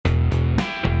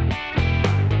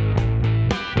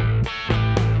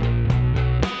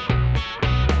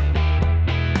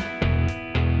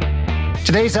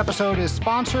Today's episode is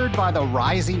sponsored by the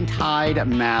Rising Tide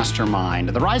Mastermind.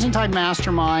 The Rising Tide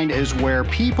Mastermind is where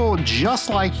people just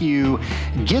like you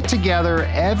get together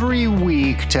every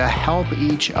week to help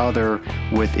each other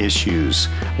with issues.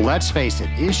 Let's face it,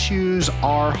 issues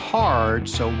are hard,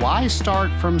 so why start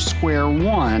from square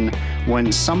one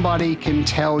when somebody can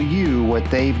tell you what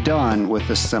they've done with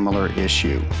a similar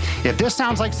issue? If this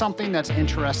sounds like something that's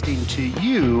interesting to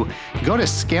you, go to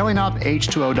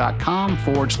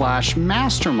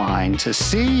scalinguph2o.com/mastermind to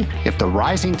see if the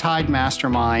Rising Tide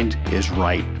Mastermind is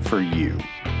right for you.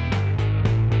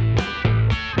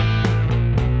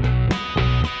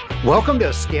 Welcome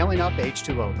to Scaling Up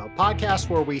H2O, the podcast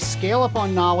where we scale up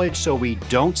on knowledge so we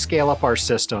don't scale up our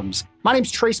systems. My name's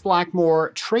Trace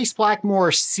Blackmore,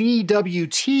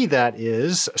 CWT, that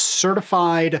is,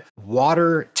 Certified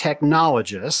Water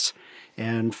Technologist.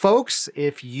 And folks,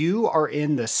 if you are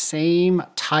in the same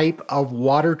type of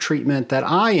water treatment that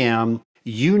I am,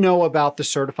 you know about the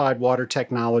Certified Water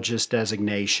Technologist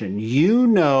designation. You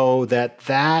know that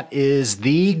that is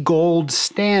the gold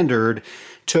standard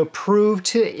to prove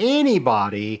to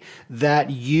anybody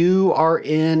that you are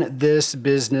in this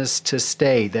business to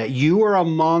stay, that you are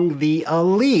among the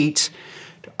elite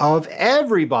of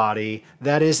everybody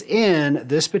that is in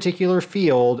this particular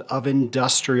field of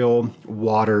industrial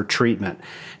water treatment.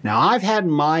 Now, I've had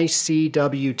my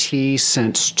CWT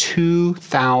since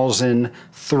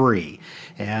 2003.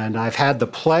 And I've had the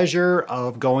pleasure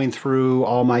of going through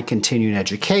all my continuing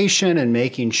education and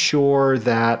making sure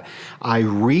that I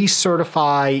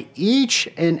recertify each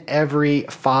and every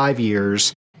 5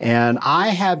 years. And I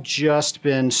have just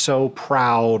been so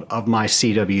proud of my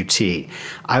CWT.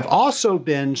 I've also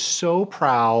been so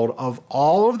proud of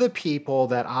all of the people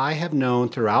that I have known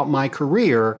throughout my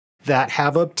career that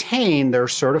have obtained their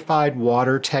Certified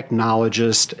Water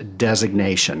Technologist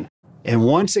designation. And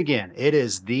once again, it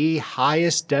is the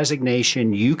highest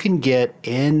designation you can get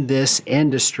in this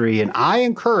industry. And I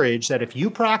encourage that if you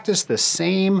practice the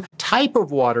same type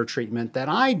of water treatment that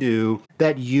I do,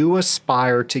 that you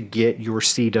aspire to get your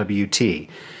CWT.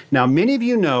 Now, many of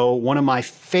you know one of my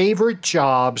favorite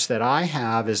jobs that I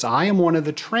have is I am one of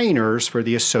the trainers for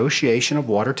the Association of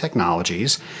Water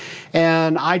Technologies.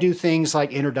 And I do things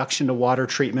like introduction to water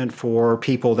treatment for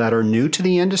people that are new to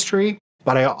the industry.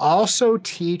 But I also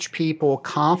teach people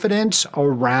confidence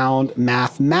around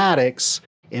mathematics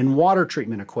in water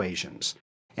treatment equations.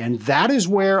 And that is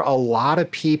where a lot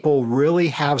of people really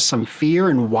have some fear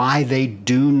and why they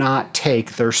do not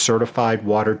take their Certified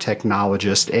Water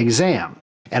Technologist exam.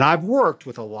 And I've worked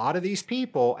with a lot of these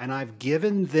people and I've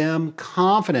given them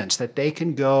confidence that they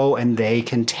can go and they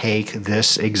can take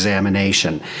this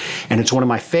examination. And it's one of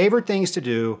my favorite things to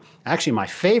do. Actually, my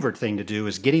favorite thing to do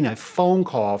is getting a phone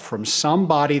call from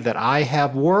somebody that I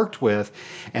have worked with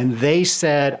and they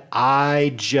said,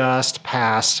 I just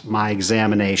passed my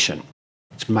examination.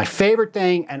 It's my favorite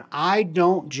thing, and I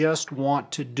don't just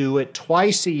want to do it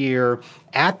twice a year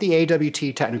at the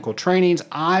AWT technical trainings.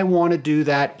 I want to do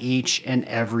that each and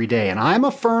every day. And I'm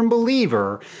a firm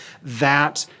believer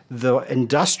that the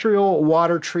industrial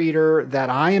water treater that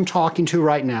I am talking to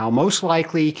right now most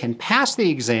likely can pass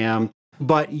the exam,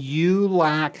 but you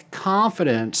lack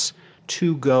confidence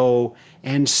to go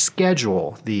and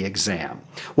schedule the exam.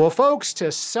 Well, folks,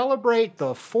 to celebrate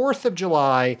the 4th of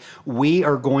July, we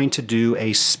are going to do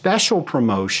a special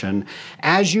promotion.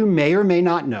 As you may or may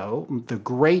not know, the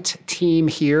great team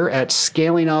here at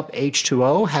Scaling Up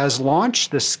H2O has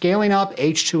launched the Scaling Up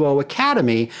H2O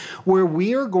Academy, where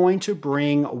we are going to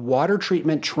bring water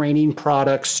treatment training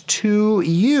products to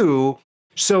you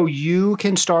so you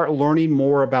can start learning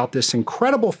more about this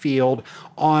incredible field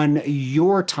on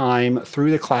your time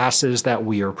through the classes that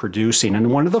we are producing.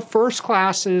 And one of the first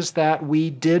classes that we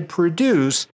did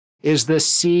produce is the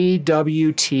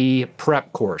CWT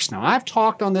prep course. Now, I've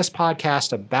talked on this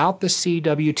podcast about the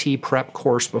CWT prep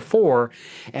course before,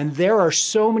 and there are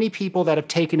so many people that have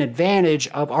taken advantage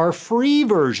of our free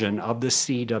version of the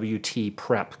CWT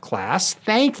prep class.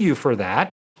 Thank you for that.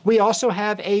 We also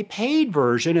have a paid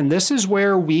version, and this is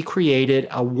where we created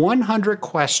a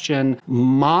 100-question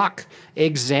mock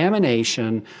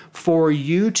examination for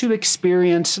you to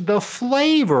experience the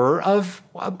flavor of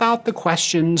about the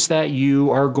questions that you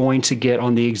are going to get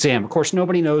on the exam. Of course,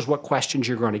 nobody knows what questions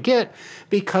you're going to get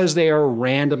because they are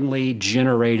randomly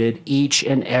generated each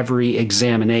and every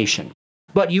examination.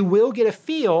 But you will get a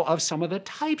feel of some of the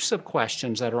types of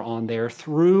questions that are on there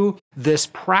through this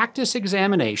practice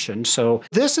examination. So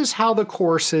this is how the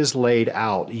course is laid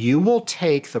out. You will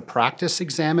take the practice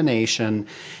examination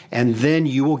and then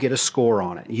you will get a score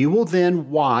on it. You will then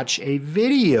watch a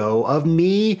video of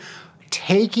me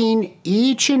taking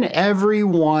each and every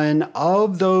one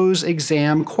of those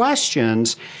exam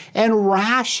questions and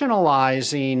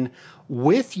rationalizing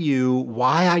with you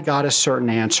why I got a certain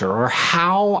answer or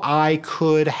how I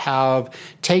could have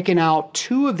taken out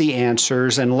 2 of the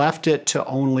answers and left it to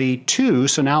only 2.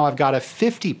 So now I've got a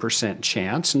 50%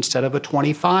 chance instead of a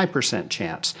 25%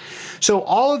 chance. So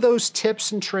all of those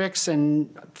tips and tricks and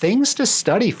things to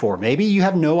study for. Maybe you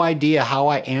have no idea how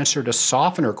I answered a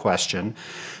softener question.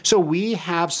 So we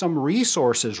have some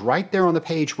resources right there on the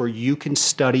page where you can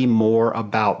study more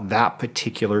about that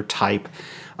particular type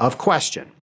of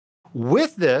question.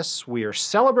 With this, we are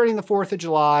celebrating the 4th of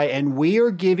July, and we are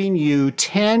giving you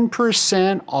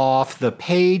 10% off the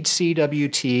paid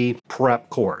CWT prep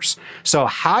course. So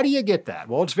how do you get that?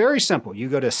 Well, it's very simple. You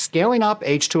go to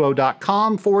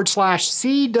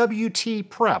scalinguph2o.com/CWT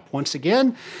prep. Once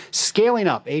again,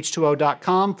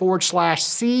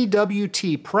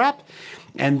 scalinguph2o.com/CWT prep.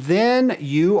 And then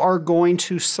you are going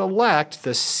to select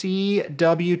the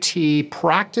CWT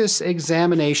Practice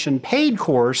Examination paid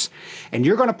course, and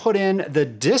you're going to put in the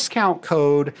discount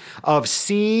code of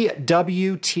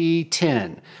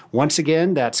CWT10. Once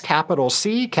again, that's capital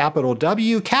C, capital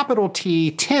W, capital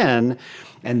T 10,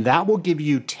 and that will give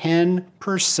you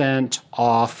 10%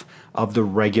 off of the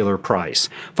regular price.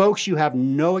 Folks, you have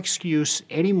no excuse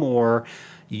anymore.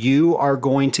 You are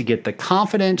going to get the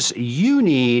confidence you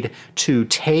need to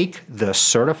take the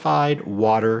Certified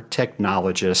Water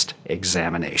Technologist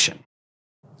examination.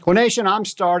 Well, Nation, I'm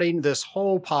starting this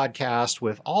whole podcast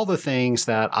with all the things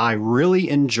that I really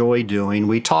enjoy doing.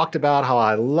 We talked about how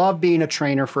I love being a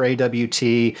trainer for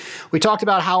AWT. We talked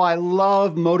about how I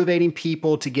love motivating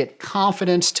people to get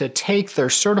confidence to take their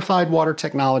Certified Water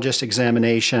Technologist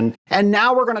examination. And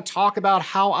now we're going to talk about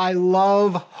how I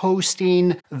love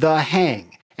hosting the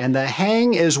Hang. And the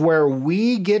Hang is where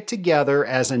we get together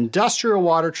as industrial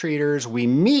water treaters. We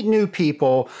meet new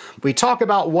people. We talk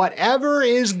about whatever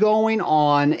is going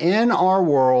on in our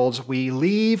worlds. We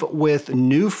leave with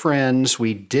new friends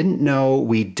we didn't know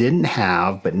we didn't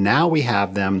have, but now we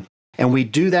have them. And we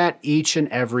do that each and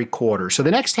every quarter. So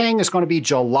the next Hang is going to be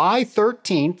July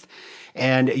 13th.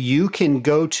 And you can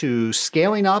go to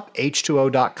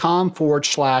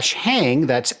scalinguph2o.com/hang,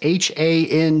 that's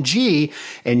HANG,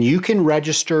 and you can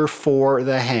register for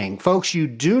the Hang. Folks, you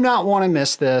do not want to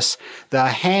miss this. The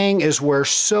Hang is where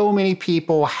so many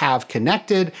people have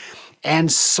connected and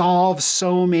solve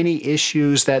so many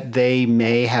issues that they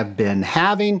may have been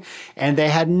having, and they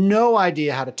had no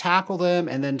idea how to tackle them,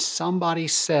 and then somebody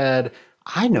said,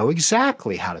 I know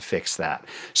exactly how to fix that.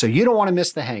 So you don't want to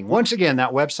miss the Hang. Once again, that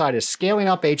website is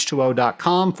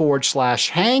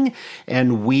scalinguph2o.com/hang,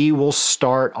 and we will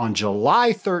start on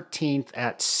July 13th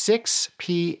at 6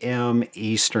 p.m.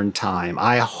 Eastern Time.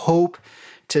 I hope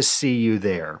to see you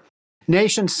there.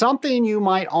 Nation, something you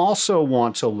might also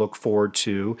want to look forward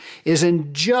to is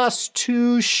in just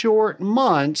 2 short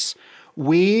months,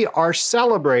 we are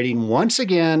celebrating, once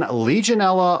again,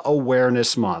 Legionella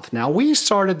Awareness Month. Now, we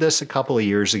started this a couple of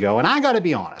years ago, and I got to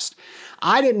be honest,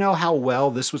 I didn't know how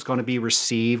well this was going to be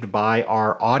received by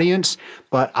our audience,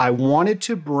 but I wanted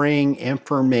to bring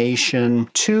information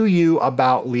to you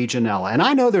about Legionella. And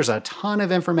I know there's a ton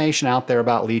of information out there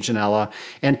about Legionella,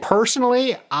 and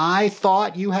personally, I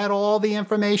thought you had all the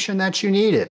information that you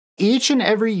needed. Each and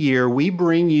every year, we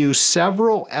bring you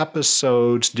several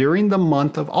episodes during the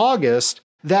month of August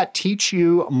that teach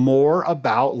you more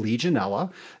about Legionella,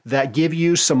 that give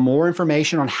you some more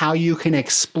information on how you can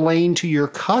explain to your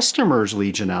customers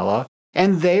Legionella.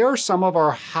 And they are some of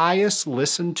our highest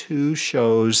listened to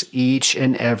shows each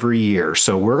and every year.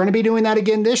 So we're going to be doing that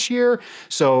again this year.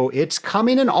 So it's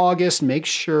coming in August. Make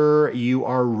sure you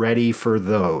are ready for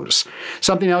those.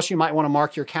 Something else you might want to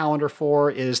mark your calendar for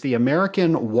is the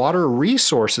American Water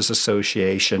Resources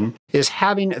Association is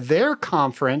having their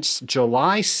conference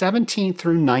July 17th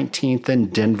through 19th in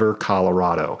Denver,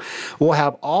 Colorado. We'll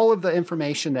have all of the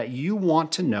information that you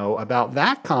want to know about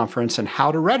that conference and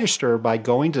how to register by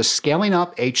going to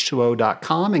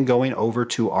scalinguph2o.com and going over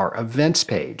to our events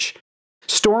page.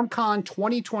 StormCon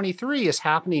 2023 is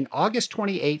happening August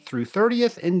 28th through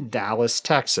 30th in Dallas,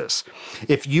 Texas.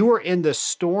 If you are in the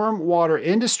storm water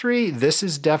industry, this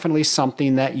is definitely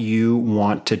something that you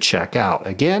want to check out.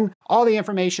 Again, all the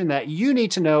information that you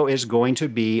need to know is going to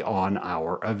be on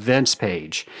our events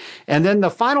page. And then the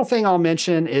final thing I'll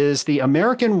mention is the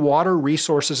American Water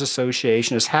Resources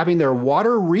Association is having their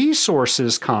Water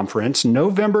Resources Conference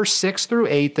November 6th through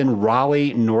 8th in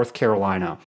Raleigh, North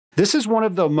Carolina. This is one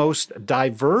of the most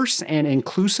diverse and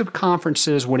inclusive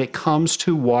conferences when it comes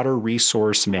to water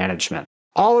resource management.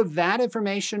 All of that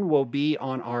information will be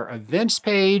on our events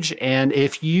page. And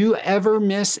if you ever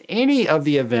miss any of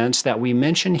the events that we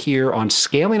mention here on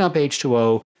Scaling Up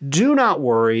H2O, do not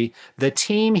worry. The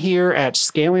team here at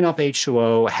Scaling Up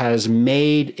H2O has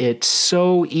made it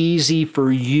so easy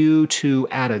for you to,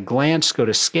 at a glance, go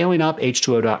to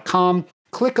scalinguph2o.com.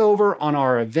 Click over on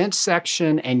our events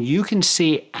section and you can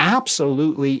see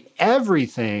absolutely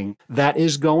everything that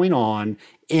is going on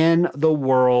in the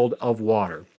world of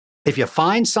water. If you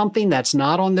find something that's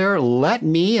not on there, let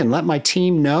me and let my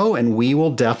team know, and we will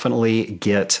definitely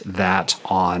get that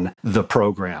on the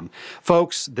program.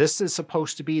 Folks, this is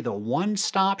supposed to be the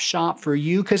one-stop shop for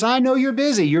you because I know you're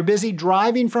busy. You're busy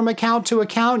driving from account to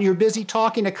account. You're busy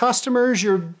talking to customers.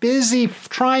 You're busy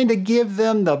trying to give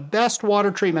them the best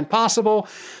water treatment possible.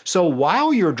 So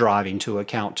while you're driving to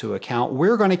account,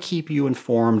 we're going to keep you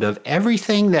informed of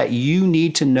everything that you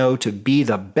need to know to be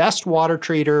the best water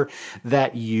treater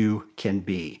that you can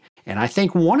be. And I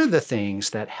think one of the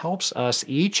things that helps us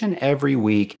each and every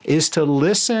week is to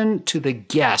listen to the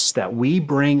guests that we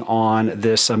bring on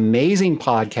this amazing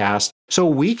podcast so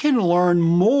we can learn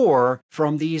more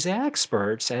from these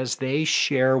experts as they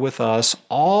share with us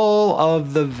all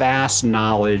of the vast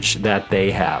knowledge that they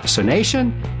have. So,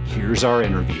 Nation, here's our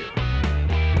interview.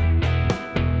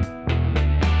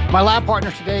 My lab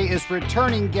partner today is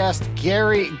returning guest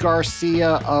Gary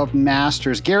Garcia of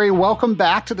Masters. Gary, welcome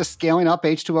back to the Scaling Up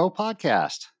H2O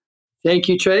podcast. Thank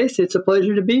you, Trace. It's a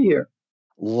pleasure to be here.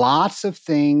 Lots of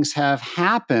things have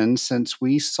happened since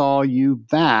we saw you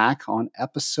back on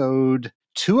episode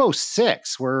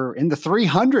 206. We're in the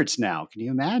 300s now. Can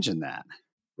you imagine that?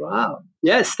 Wow.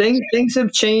 Yes, things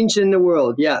have changed in the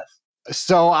world. Yes.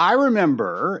 So I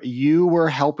remember you were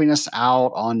helping us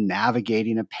out on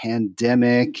navigating a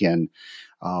pandemic and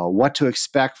what to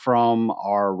expect from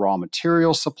our raw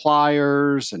material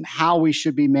suppliers and how we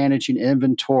should be managing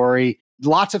inventory.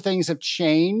 Lots of things have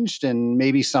changed and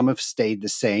maybe some have stayed the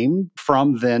same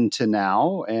from then to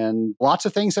now. And lots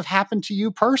of things have happened to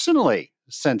you personally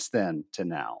since then to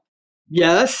now.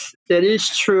 Yes, that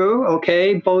is true.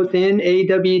 Okay. Both in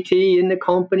AWT, in the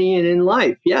company, and in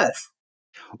life. Yes.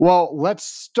 Well, let's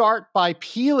start by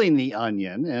peeling the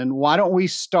onion. And why don't we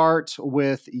start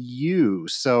with you?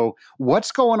 So,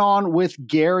 what's going on with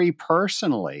Gary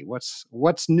personally?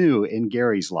 What's new in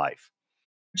Gary's life?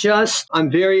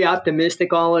 I'm very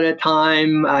optimistic all of the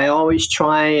time. I always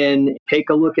try and take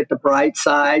a look at the bright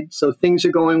side. So things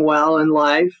are going well in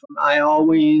life. I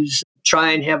always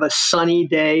try and have a sunny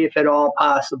day if at all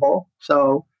possible.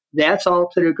 So that's all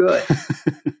to the good.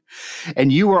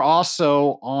 And you were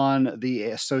also on the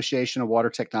Association of Water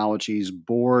Technologies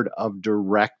Board of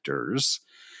Directors.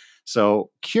 So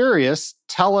curious,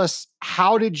 tell us,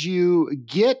 how did you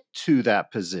get to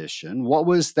that position? What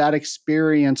was that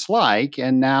experience like?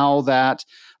 And now that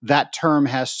that term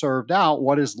has served out,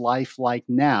 what is life like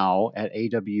now at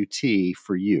AWT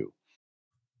for you?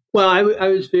 Well, I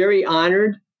was very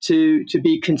honored to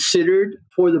be considered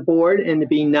for the board and to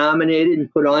be nominated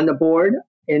and put on the board.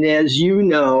 And as you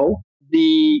know,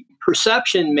 the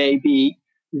perception may be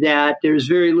that there's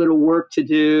very little work to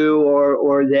do,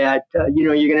 or that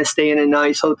you're going to stay in a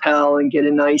nice hotel and get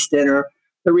a nice dinner.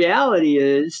 The reality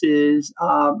is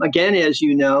again, as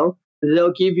you know,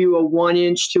 they'll give you a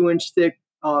 1-inch, 2-inch thick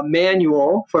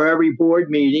manual for every board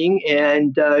meeting,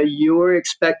 and you're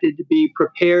expected to be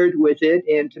prepared with it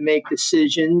and to make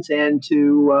decisions and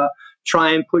to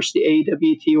try and push the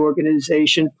AWT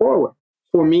organization forward.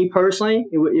 For me personally,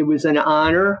 it was an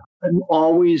honor. I'm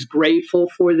always grateful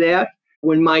for that.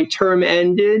 When my term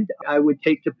ended, I would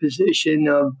take the position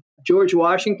of George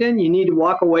Washington. You need to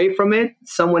walk away from it.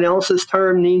 Someone else's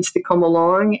term needs to come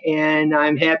along. And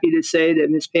I'm happy to say that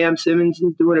Ms. Pam Simmons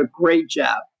is doing a great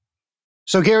job.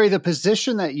 So, Gary, the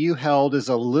position that you held is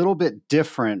a little bit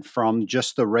different from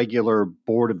just the regular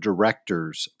board of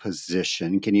directors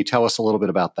position. Can you tell us a little bit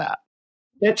about that?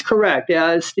 That's correct.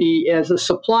 As a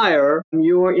supplier,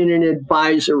 you're in an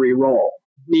advisory role.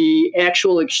 The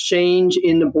actual exchange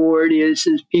in the board is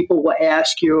people will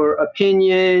ask your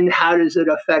opinion. How does it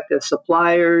affect the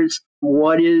suppliers?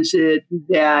 What is it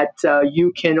that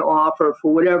you can offer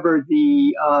for whatever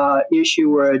the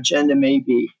issue or agenda may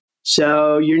be?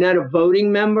 So you're not a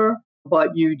voting member,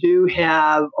 but you do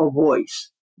have a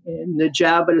voice. And the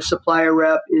job of the supplier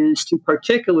rep is to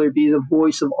particularly be the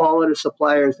voice of all of the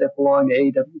suppliers that belong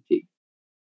to AWT.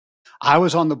 I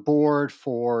was on the board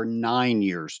for 9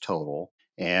 years total,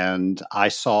 and I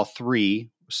saw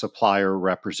 3 supplier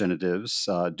representatives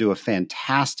do a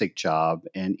fantastic job.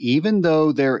 And even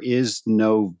though there is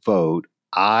no vote,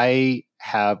 I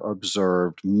have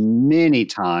observed many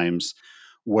times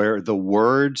where the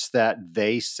words that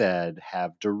they said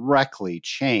have directly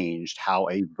changed how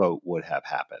a vote would have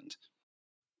happened?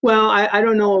 Well, I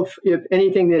don't know if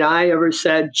anything that I ever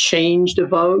said changed a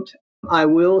vote. I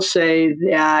will say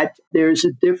that there's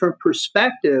a different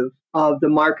perspective of the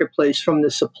marketplace from the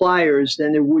suppliers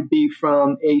than there would be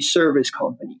from a service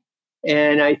company.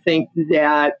 And I think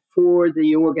that for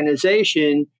the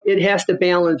organization, it has to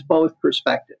balance both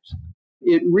perspectives.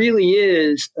 It really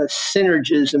is a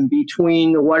synergism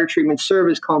between the water treatment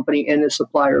service company and the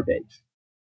supplier base.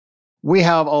 We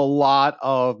have a lot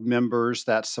of members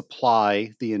that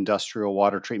supply the industrial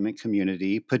water treatment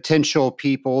community, potential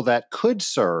people that could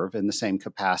serve in the same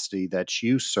capacity that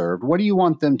you served. What do you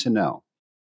want them to know?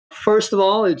 First of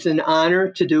all, it's an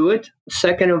honor to do it.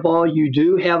 Second of all, you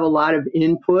do have a lot of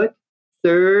input.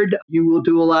 Third, you will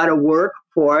do a lot of work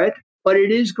for it, but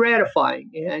it is gratifying.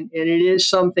 And it is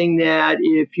something that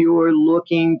if you're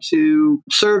looking to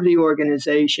serve the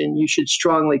organization, you should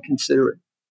strongly consider it.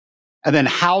 And then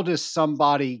how does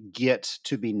somebody get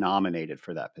to be nominated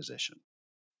for that position?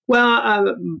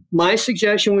 Well, my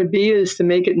suggestion would be is to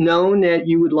make it known that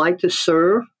you would like to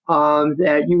serve,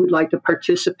 that you would like to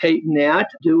participate in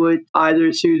that. Do it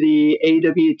either through the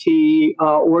AWT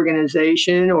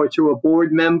organization or through a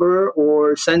board member,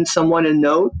 or send someone a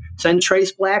note. Send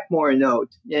Trace Blackmore a note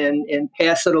and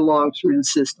pass it along through the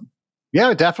system.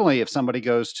 Yeah, definitely. If somebody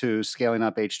goes to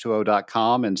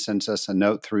scalinguph2o.com and sends us a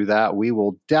note through that, we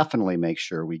will definitely make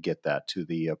sure we get that to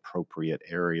the appropriate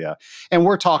area. And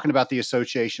we're talking about the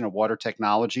Association of Water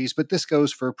Technologies, but this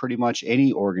goes for pretty much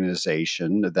any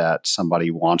organization that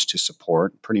somebody wants to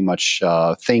support. Pretty much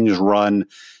things run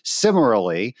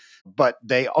similarly, but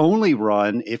they only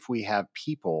run if we have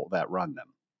people that run them.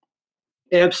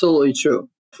 Absolutely true.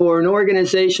 For an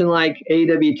organization like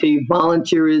AWT,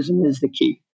 volunteerism is the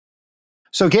key.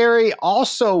 So, Gary,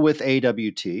 also with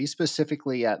AWT,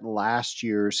 specifically at last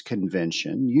year's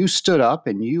convention, you stood up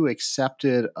and you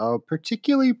accepted a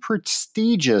particularly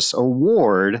prestigious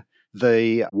award,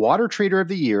 the Water Treater of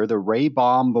the Year, the Ray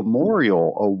Baum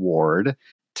Memorial Award.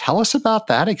 Tell us about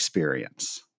that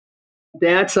experience.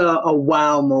 That's a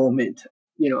wow moment.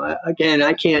 Again,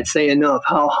 I can't say enough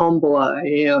how humble I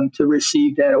am to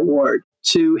receive that award.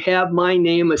 To have my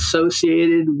name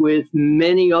associated with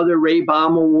many other Ray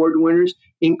Baum Award winners,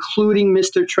 including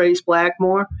Mr. Trace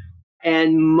Blackmore.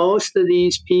 And most of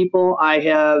these people I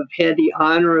have had the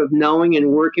honor of knowing and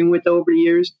working with over the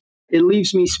years. It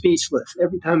leaves me speechless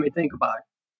every time I think about it.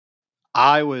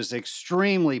 I was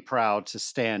extremely proud to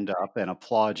stand up and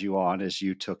applaud you on as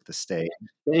you took the stage.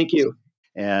 Thank you.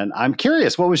 And I'm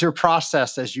curious, what was your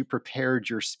process as you prepared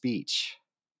your speech?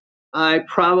 I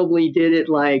probably did it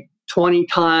like 20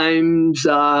 times.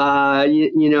 I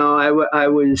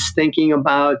was thinking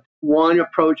about one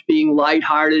approach being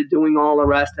lighthearted, doing all the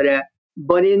rest of that.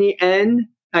 But in the end,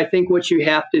 I think what you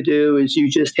have to do is you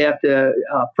just have to,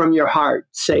 from your heart,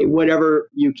 say whatever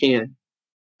you can.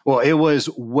 Well, it was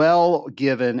well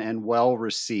given and well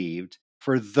received.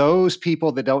 For those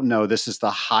people that don't know, this is the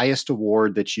highest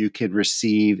award that you could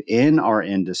receive in our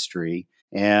industry.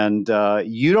 And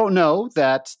you don't know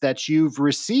that you've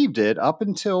received it up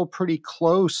until pretty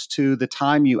close to the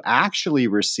time you actually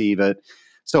receive it.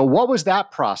 So what was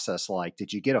that process like?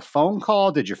 Did you get a phone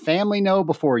call? Did your family know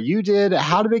before you did?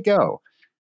 How did it go?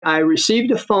 I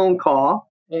received a phone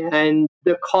call, and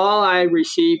the call I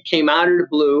received came out of the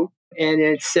blue. And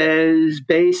it says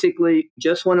basically,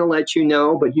 just want to let you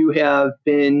know, but you have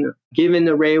been given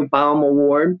the Ray Baum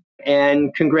Award,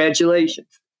 and congratulations.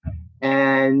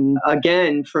 And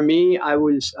again, for me, I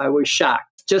was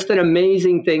shocked. Just an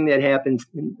amazing thing that happens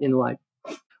in life.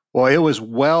 Well, it was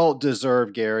well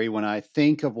deserved, Gary. When I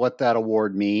think of what that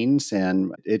award means,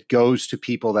 and it goes to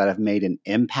people that have made an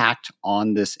impact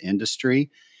on this industry.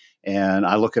 And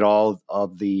I look at all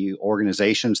of the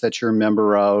organizations that you're a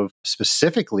member of,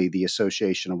 specifically the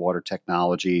Association of Water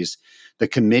Technologies, the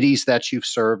committees that you've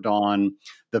served on,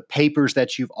 the papers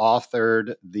that you've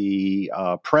authored, the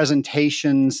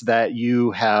presentations that you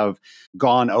have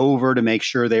gone over to make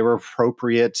sure they were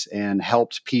appropriate and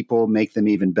helped people make them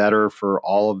even better for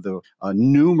all of the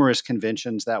numerous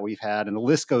conventions that we've had. And the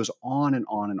list goes on and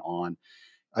on and on.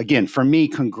 Again, for me,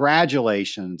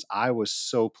 congratulations. I was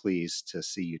so pleased to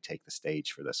see you take the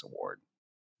stage for this award.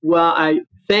 Well, I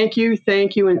thank you,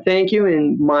 and thank you.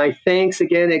 And my thanks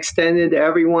again extended to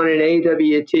everyone at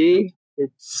AWT.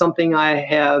 It's something I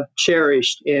have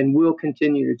cherished and will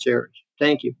continue to cherish.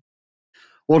 Thank you.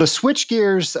 Well, to switch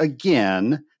gears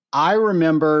again, I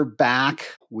remember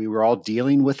back, we were all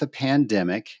dealing with a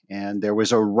pandemic, and there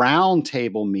was a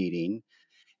roundtable meeting,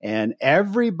 and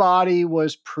everybody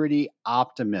was pretty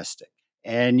optimistic.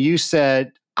 And you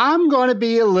said, I'm going to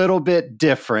be a little bit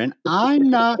different. I'm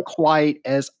not quite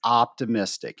as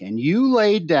optimistic. And you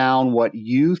laid down what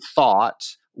you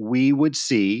thought we would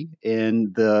see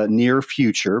in the near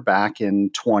future back in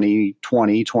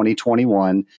 2020,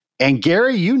 2021. And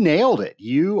Gary, you nailed it.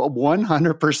 You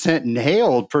 100%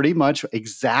 nailed pretty much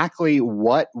exactly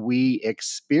what we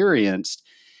experienced.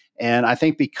 And I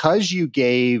think because you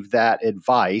gave that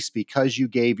advice, because you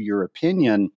gave your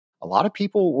opinion, a lot of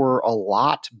people were a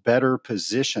lot better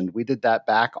positioned. We did that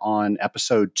back on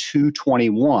episode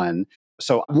 221.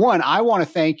 So, one, I want to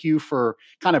thank you for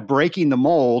kind of breaking the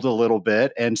mold a little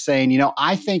bit and saying,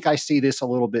 I think I see this a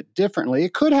little bit differently.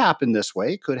 It could happen this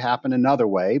way, it could happen another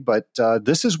way, but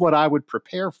this is what I would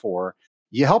prepare for.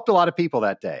 You helped a lot of people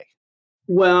that day.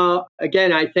 Well,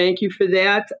 again, I thank you for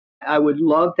that. I would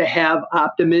love to have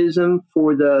optimism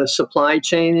for the supply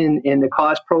chain and the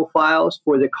cost profiles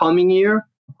for the coming year.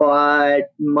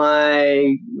 But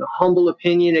my humble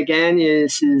opinion, again,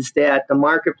 is that the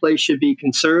marketplace should be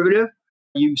conservative.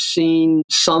 You've seen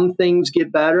some things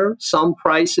get better, some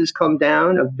prices come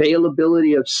down,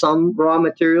 availability of some raw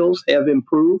materials have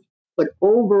improved. But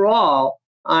overall,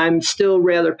 I'm still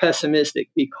rather pessimistic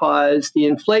because the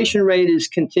inflation rate is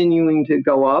continuing to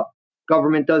go up.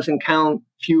 Government doesn't count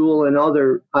fuel and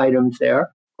other items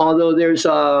there. Although there's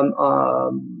some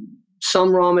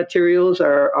raw materials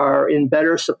are in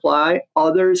better supply,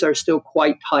 others are still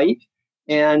quite tight.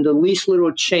 And the least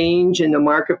little change in the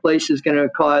marketplace is going to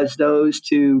cause those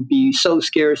to be so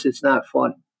scarce it's not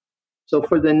funny. So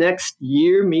for the next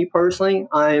year, me personally,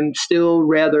 I'm still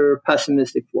rather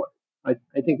pessimistic for it.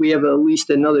 I think we have at least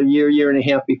another year and a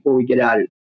half before we get out of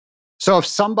it. So if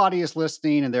somebody is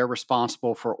listening and they're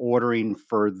responsible for ordering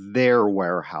for their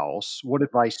warehouse, what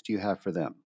advice do you have for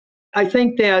them? I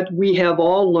think that we have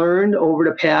all learned over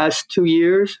the past 2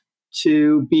 years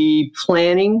to be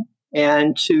planning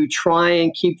and to try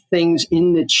and keep things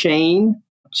in the chain,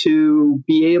 to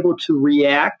be able to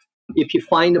react. If you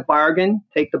find a bargain,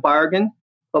 take the bargain.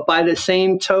 But by the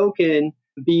same token,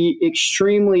 be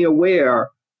extremely aware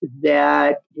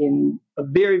that in a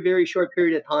very, very short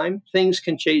period of time, things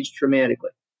can change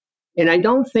dramatically. And I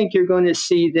don't think you're going to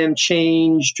see them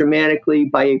change dramatically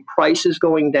by prices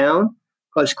going down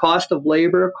because cost of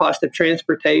labor, cost of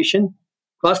transportation,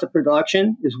 cost of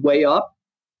production is way up.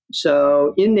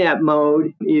 So in that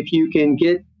mode, if you can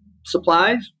get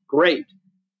supplies, great.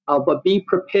 But be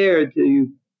prepared to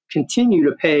continue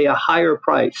to pay a higher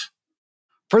price.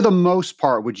 For the most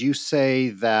part, would you say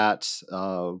that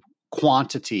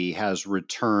quantity has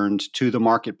returned to the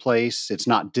marketplace? It's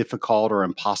not difficult or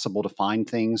impossible to find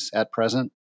things at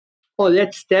present? Well,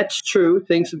 that's true.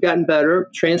 Things have gotten better.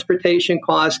 Transportation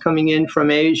costs coming in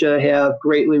from Asia have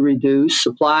greatly reduced.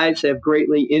 Supplies have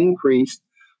greatly increased.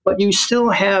 But you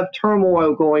still have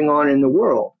turmoil going on in the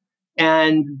world.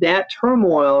 And that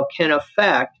turmoil can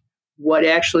affect what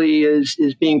actually is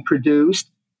being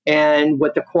produced and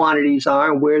what the quantities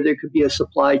are and where there could be a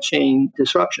supply chain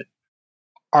disruption.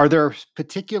 Are there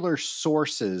particular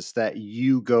sources that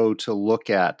you go to look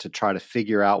at to try to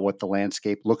figure out what the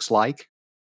landscape looks like?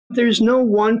 There's no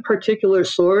one particular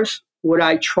source. What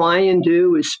I try and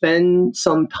do is spend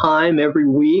some time every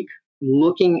week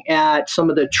looking at some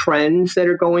of the trends that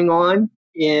are going on.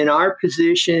 In our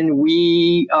position,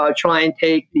 we try and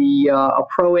take a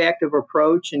proactive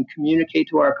approach and communicate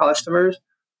to our customers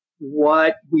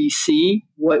what we see,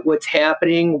 what's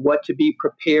happening, what to be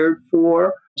prepared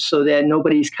for, so that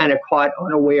nobody's kind of caught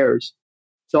unawares.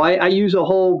 So I use a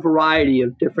whole variety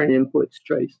of different inputs,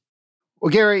 Trace. Well,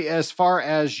 Gary, as far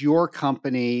as your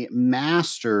company,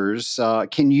 Masters,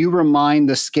 can you remind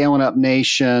the Scaling Up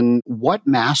Nation what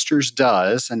Masters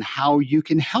does and how you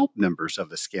can help members of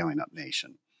the Scaling Up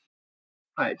Nation?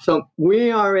 All right, so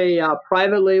we are a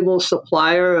private label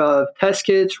supplier of test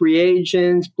kits,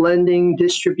 reagents, blending,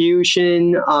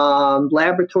 distribution,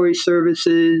 laboratory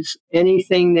services,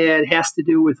 anything that has to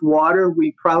do with water.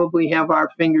 We probably have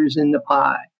our fingers in the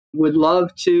pie. Would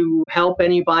love to help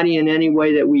anybody in any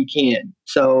way that we can.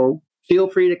 So feel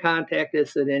free to contact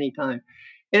us at any time.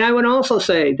 And I would also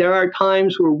say there are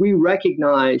times where we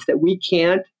recognize that we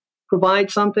can't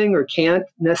provide something or can't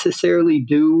necessarily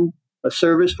do a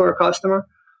service for a customer,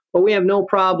 but we have no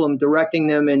problem directing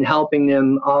them and helping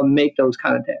them make those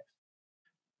contacts.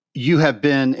 You have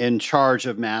been in charge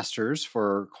of Masters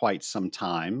for quite some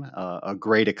time, a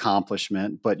great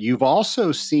accomplishment, but you've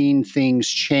also seen things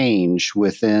change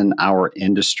within our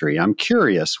industry. I'm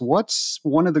curious, what's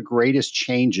one of the greatest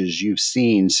changes you've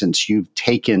seen since you've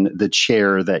taken the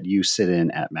chair that you sit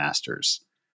in at Masters?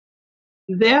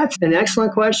 That's an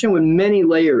excellent question with many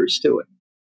layers to it.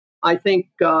 I think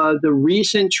the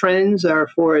recent trends are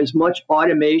for as much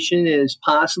automation as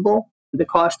possible. The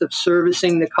cost of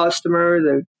servicing the customer,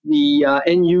 the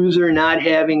end user not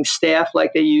having staff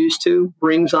like they used to,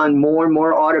 brings on more and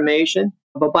more automation.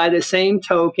 But by the same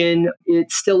token,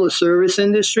 it's still a service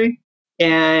industry.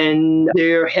 And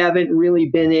there haven't really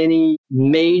been any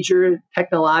major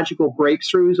technological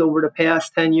breakthroughs over the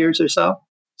past 10 years or so.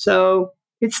 So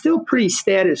it's still pretty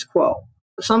status quo.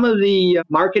 Some of the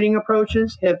marketing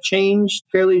approaches have changed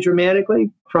fairly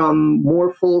dramatically from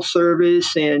more full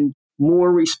service and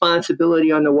more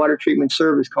responsibility on the water treatment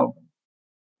service company.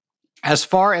 As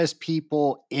far as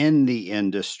people in the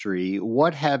industry,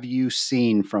 what have you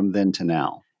seen from then to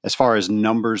now? As far as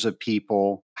numbers of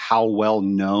people, how well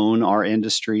known our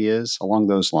industry is, along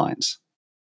those lines?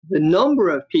 The number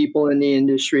of people in the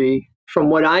industry,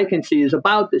 from what I can see, is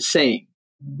about the same.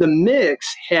 The mix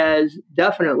has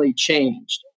definitely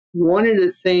changed. One of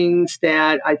the things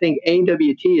that I think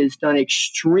AWT has done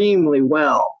extremely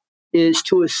well is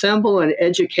to assemble an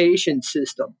education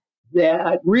system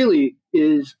that really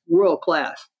is world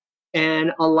class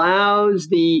and allows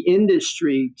the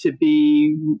industry to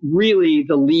be really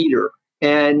the leader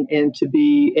and to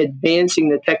be advancing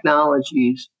the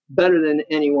technologies better than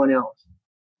anyone else.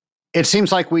 It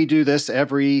seems like we do this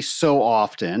every so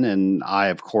often, and I,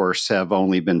 of course, have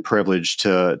only been privileged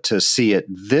to see it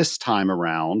this time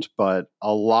around, but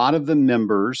a lot of the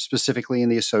members, specifically in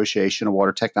the Association of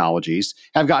Water Technologies,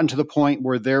 have gotten to the point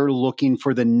where they're looking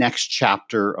for the next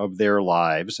chapter of their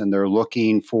lives, and they're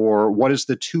looking for what is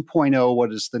the 2.0,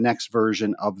 what is the next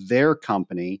version of their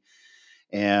company.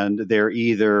 And they're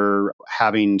either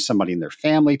having somebody in their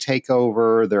family take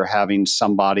over, they're having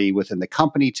somebody within the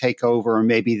company take over, or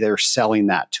maybe they're selling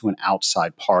that to an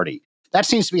outside party. That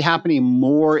seems to be happening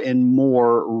more and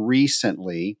more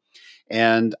recently.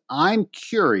 And I'm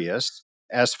curious,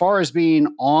 as far as being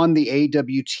on the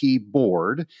AWT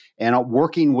board and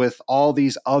working with all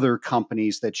these other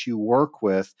companies that you work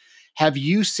with, have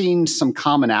you seen some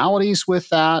commonalities with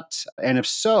that? And if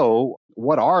so,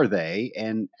 what are they?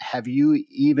 And have you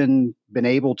even been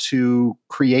able to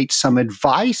create some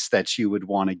advice that you would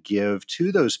want to give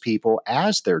to those people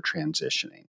as they're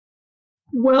transitioning?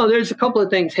 Well, there's a couple of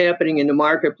things happening in the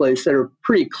marketplace that are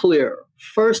pretty clear.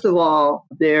 First of all,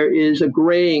 there is a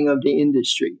graying of the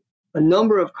industry. A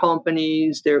number of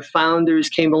companies, their founders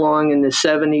came along in the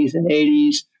 70s and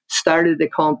 80s, started the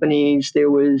companies. There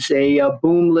was a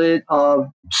boomlet of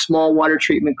small water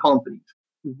treatment companies.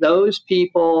 Those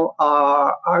people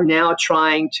are now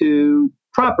trying to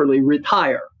properly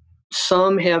retire.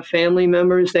 Some have family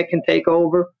members that can take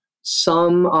over.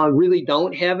 Some really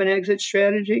don't have an exit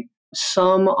strategy.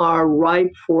 Some are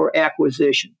ripe for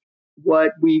acquisition.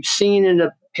 What we've seen in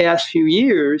the past few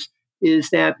years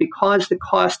is that because the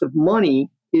cost of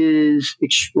money was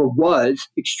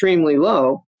extremely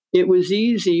low, it was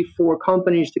easy for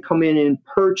companies to come in and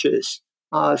purchase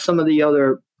some of the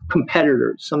other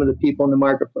competitors, some of the people in the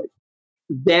marketplace.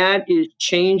 That is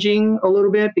changing a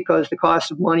little bit because the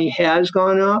cost of money has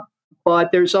gone up,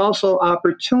 but there's also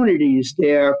opportunities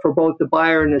there for both the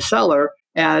buyer and the seller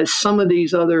as some of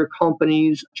these other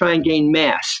companies try and gain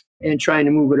mass and trying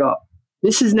to move it up.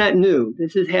 This is not new.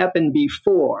 This has happened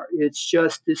before. It's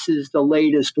just this is the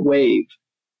latest wave.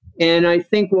 And I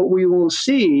think what we will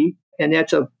see, and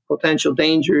that's a potential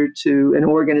danger to an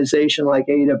organization like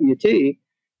AWT,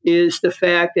 is the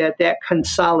fact that that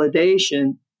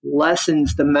consolidation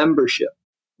lessens the membership,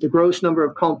 the gross number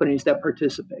of companies that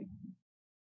participate.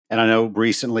 And I know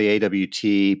recently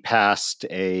AWT passed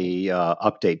a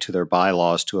update to their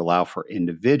bylaws to allow for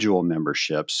individual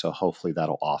memberships. So hopefully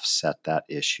that'll offset that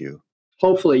issue.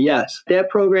 Hopefully, yes.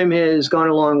 That program has gone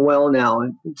along well now.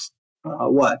 It's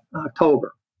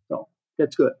October. So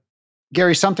that's good.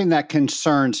 Gary, something that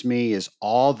concerns me is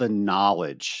all the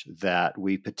knowledge that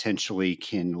we potentially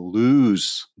can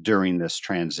lose during this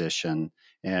transition.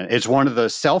 And it's one of the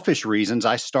selfish reasons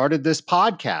I started this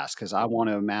podcast, because I want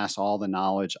to amass all the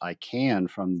knowledge I can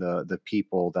from the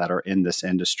people that are in this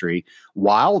industry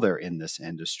while they're in this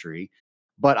industry.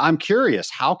 But I'm curious,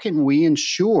 how can we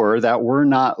ensure that we're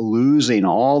not losing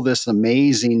all this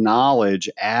amazing knowledge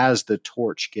as the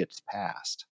torch gets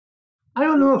passed? I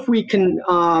don't know if we can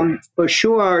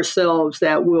assure ourselves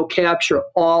that we'll capture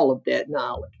all of that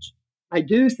knowledge. I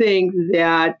do think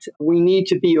that we need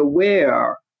to be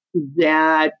aware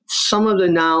that some of the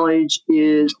knowledge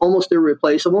is almost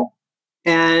irreplaceable,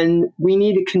 and we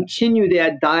need to continue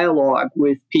that dialogue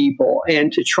with people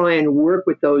and to try and work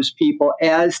with those people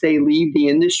as they leave the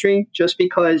industry. Just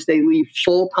because they leave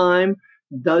full-time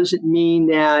doesn't mean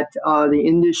that the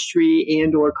industry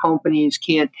and or companies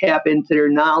can't tap into their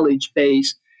knowledge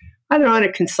base either on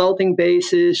a consulting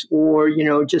basis or,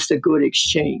 just a good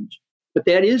exchange. But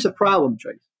that is a problem,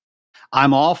 Trace.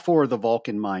 I'm all for the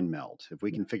Vulcan mind meld, if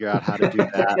we can figure out how to do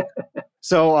that.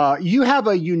 So you have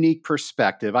a unique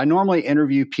perspective. I normally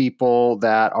interview people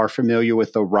that are familiar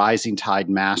with the Rising Tide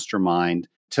Mastermind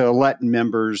to let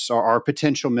members or our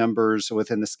potential members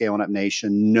within the Scaling Up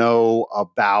Nation know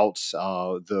about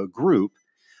the group.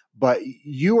 But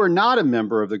you are not a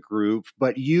member of the group,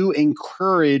 but you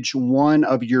encourage one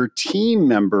of your team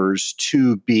members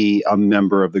to be a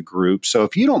member of the group. So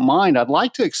if you don't mind, I'd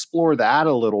like to explore that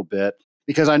a little bit,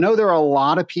 because I know there are a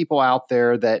lot of people out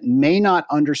there that may not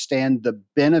understand the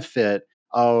benefit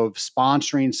of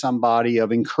sponsoring somebody,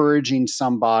 of encouraging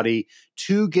somebody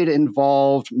to get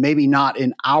involved, maybe not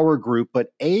in our group, but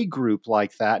a group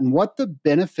like that, and what the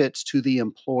benefits to the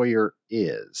employer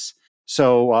is.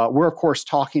 So we're, of course,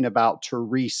 talking about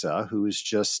Teresa, who is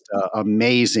just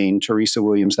amazing, Teresa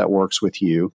Williams, that works with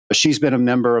you. She's been a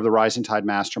member of the Rising Tide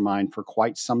Mastermind for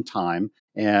quite some time.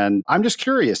 And I'm just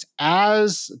curious,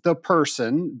 as the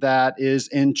person that is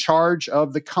in charge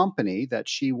of the company that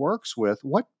she works with,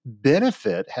 what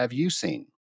benefit have you seen?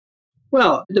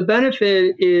 Well, the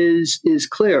benefit is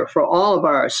clear for all of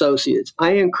our associates.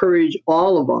 I encourage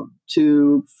all of them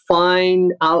to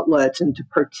find outlets and to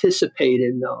participate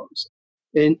in those.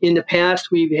 In the past,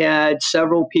 we've had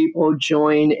several people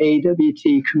join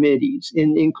AWT committees,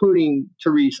 including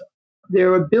Teresa.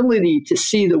 Their ability to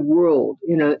see the world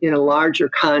in a larger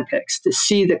context, to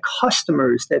see the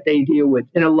customers that they deal with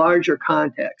in a larger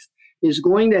context, is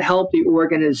going to help the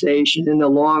organization in the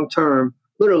long term,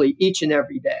 literally each and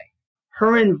every day.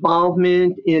 Her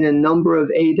involvement in a number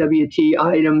of AWT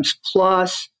items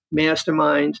plus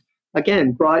masterminds,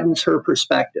 again, broadens her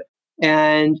perspective.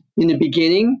 And in the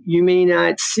beginning, you may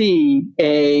not see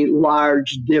a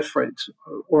large difference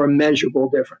or a measurable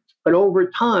difference. But over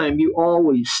time, you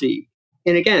always see.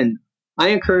 And again, I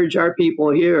encourage our people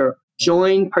here,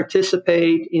 join,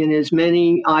 participate in as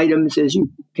many items as you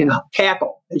can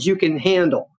tackle, as you can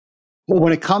handle. Well,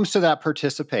 when it comes to that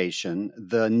participation,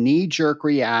 the knee-jerk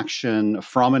reaction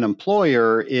from an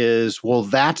employer is, well,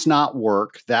 that's not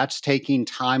work. That's taking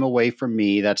time away from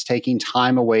me. That's taking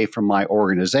time away from my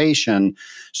organization.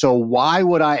 So why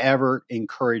would I ever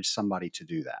encourage somebody to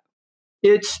do that?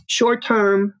 It's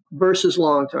short-term versus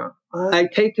long-term. I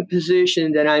take the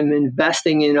position that I'm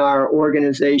investing in our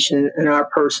organization and our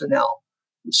personnel.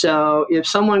 So if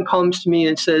someone comes to me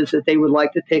and says that they would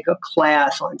like to take a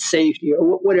class on safety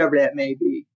or whatever that may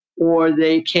be, or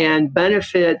they can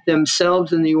benefit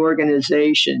themselves and the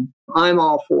organization, I'm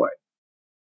all for it.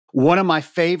 One of my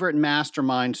favorite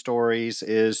mastermind stories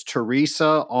is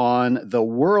Teresa on the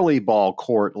whirly ball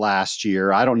court last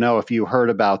year. I don't know if you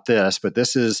heard about this, but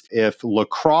this is if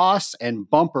lacrosse and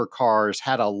bumper cars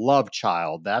had a love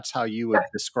child. That's how you would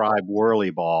describe whirly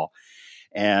ball.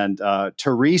 And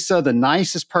Teresa, the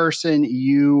nicest person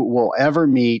you will ever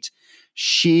meet,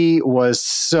 she was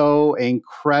so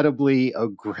incredibly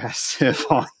aggressive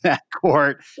on that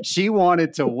court. She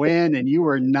wanted to win, and you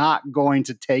were not going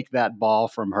to take that ball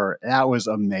from her. That was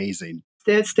amazing.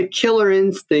 That's the killer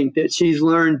instinct that she's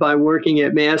learned by working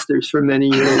at Masters for many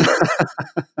years.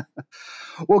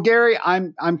 Well, Gary,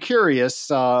 I'm curious.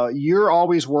 You're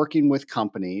always working with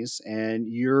companies, and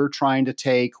you're trying to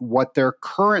take what they're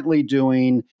currently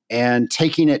doing and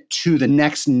taking it to the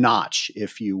next notch,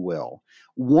 if you will.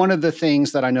 One of the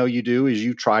things that I know you do is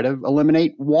you try to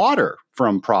eliminate water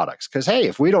from products. Because, hey,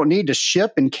 if we don't need to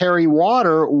ship and carry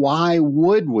water, why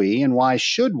would we and why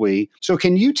should we? So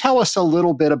can you tell us a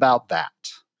little bit about that?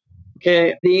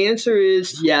 Okay, the answer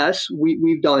is yes,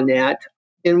 we've done that.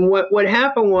 And what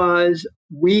happened was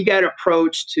we got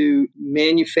approached to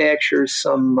manufacture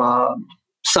some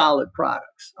solid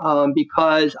products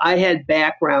because I had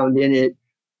background in it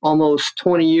almost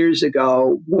 20 years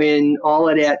ago when all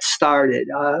of that started.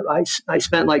 I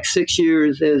spent like 6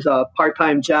 years as a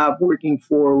part-time job working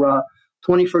for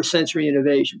 21st Century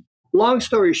Innovation. Long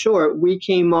story short, we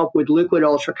came up with liquid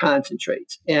ultra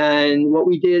concentrates. And what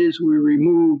we did is we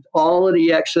removed all of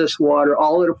the excess water,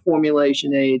 all of the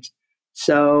formulation aids.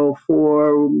 So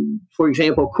for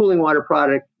example, cooling water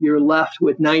product, you're left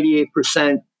with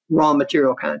 98% raw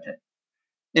material content.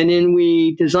 And then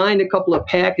we designed a couple of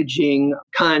packaging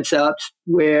concepts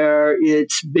where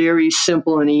it's very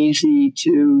simple and easy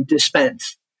to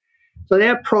dispense. So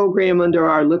that program under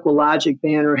our Liquilogic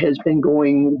banner has been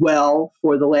going well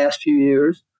for the last few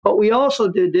years. But we also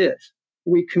did this.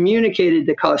 We communicated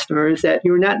to customers that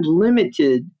you're not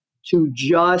limited to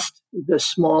just the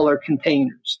smaller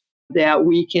containers, that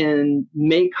we can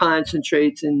make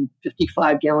concentrates in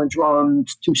 55-gallon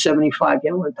drums,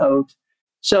 275-gallon totes.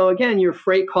 So again, your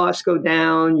freight costs go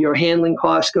down, your handling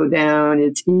costs go down.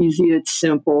 It's easy, it's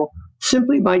simple,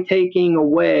 simply by taking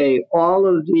away all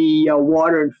of the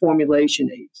water and formulation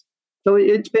aids. So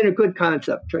it's been a good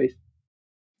concept, Trace.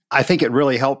 I think it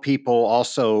really helped people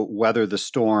also weather the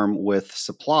storm with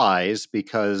supplies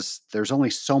because there's only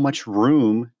so much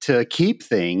room to keep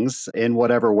things in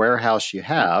whatever warehouse you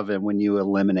have. And when you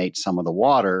eliminate some of the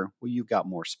water, well, you've got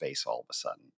more space all of a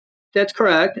sudden. That's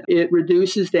correct. It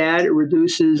reduces that. It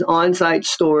reduces on-site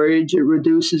storage. It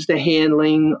reduces the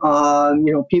handling.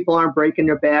 People aren't breaking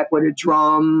their back with a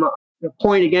drum. The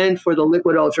point again for the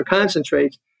liquid ultra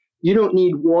concentrates, you don't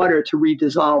need water to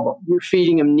redissolve them. You're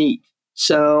feeding them neat.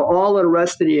 So all of the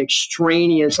rest of the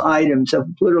extraneous items have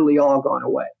literally all gone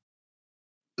away.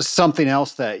 Something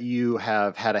else that you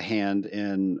have had a hand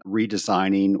in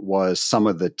redesigning was some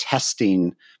of the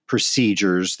testing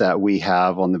procedures that we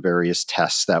have on the various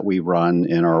tests that we run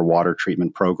in our water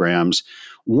treatment programs.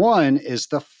 One is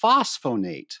the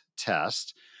phosphonate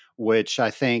test, which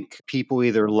I think people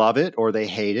either love it or they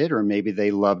hate it, or maybe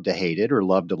they love to hate it or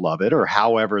love to love it, or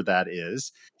however that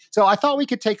is. So I thought we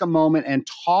could take a moment and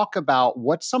talk about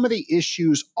what some of the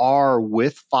issues are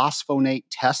with phosphonate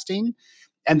testing,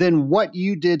 and then what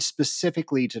you did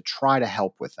specifically to try to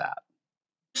help with that.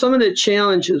 Some of the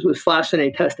challenges with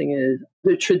phosphonate testing is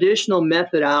the traditional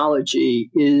methodology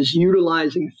is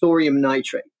utilizing thorium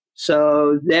nitrate.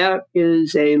 So that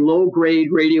is a low-grade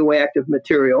radioactive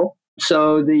material.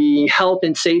 So the health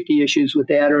and safety issues with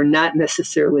that are not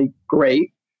necessarily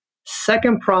great.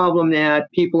 Second problem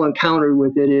that people encountered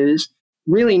with it is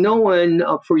really no one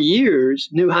for years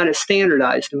knew how to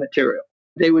standardize the material.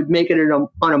 They would make it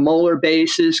on a molar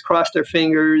basis, cross their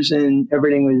fingers, and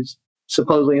everything was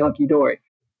supposedly hunky-dory.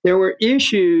 There were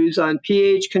issues on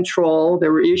pH control.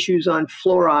 There were issues on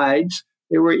fluorides.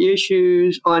 There were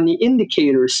issues on the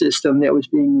indicator system that was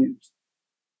being used.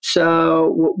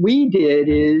 So what we did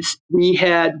is we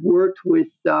had worked with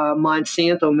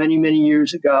Monsanto many, many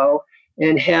years ago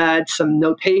and had some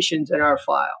notations in our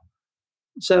file.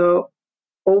 So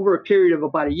over a period of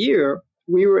about a year,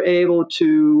 we were able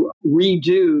to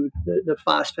redo the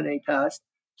phosphonate test.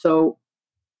 So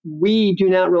we do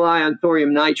not rely on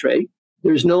thorium nitrate.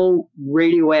 There's no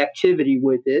radioactivity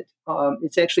with it.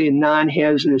 It's actually a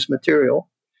non-hazardous material.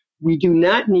 We do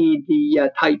not need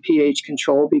the tight pH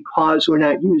control because we're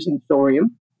not using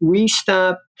thorium. We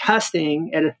stopped testing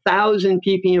at 1,000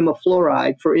 ppm of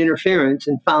fluoride for interference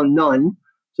and found none.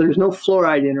 So there's no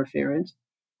fluoride interference.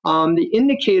 The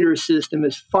indicator system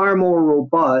is far more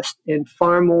robust and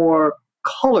far more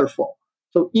colorful.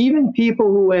 So even people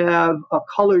who have a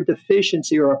color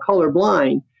deficiency or are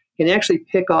colorblind can actually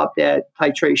pick up that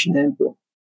titration endpoint.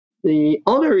 The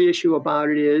other issue about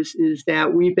it is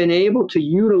that we've been able to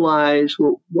utilize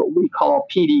what we call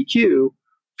PDQ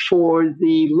for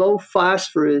the low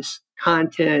phosphorus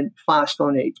content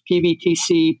phosphonates,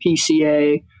 PBTC,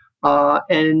 PCA,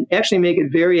 and actually make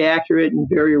it very accurate and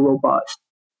very robust.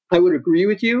 I would agree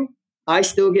with you. I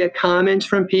still get comments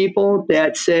from people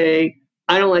that say,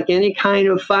 I don't like any kind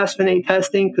of phosphonate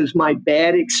testing because my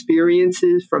bad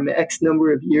experiences from X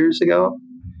number of years ago.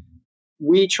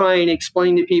 We try and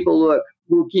explain to people, look,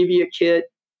 we'll give you a kit.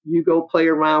 You go play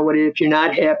around with it. If you're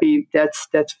not happy, that's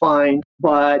fine.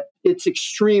 But it's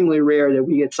extremely rare that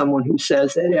we get someone who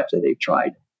says that after they've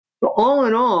tried. But all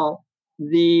in all,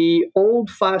 the old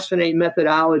phosphonate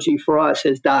methodology for us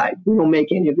has died. We don't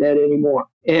make any of that anymore.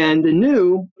 And the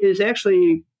new is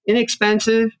actually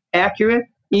inexpensive, accurate,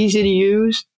 easy to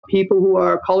use. People who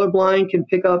are colorblind can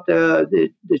pick up the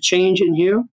change in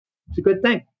hue. It's a good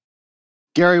thing.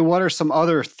 Gary, what are some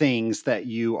other things that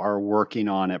you are working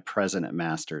on at present at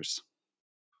Masters?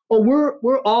 Well,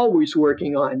 we're always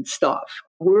working on stuff.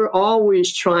 We're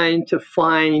always trying to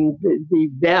find the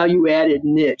value-added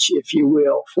niche, if you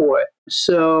will, for it.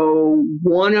 So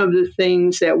one of the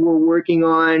things that we're working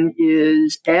on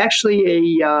is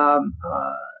actually a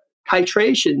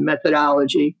titration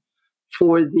methodology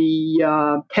for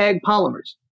the tag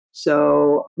polymers.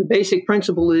 So the basic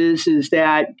principle is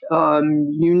that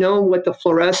you know what the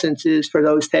fluorescence is for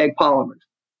those tag polymers.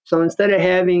 So instead of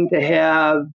having to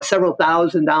have several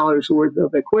 $1,000s worth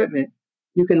of equipment,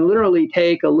 you can literally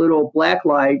take a little black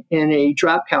light and a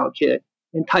drop count kit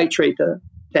and titrate the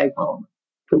tag polymer.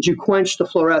 Because you quench the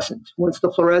fluorescence. Once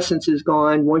the fluorescence is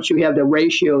gone, once you have the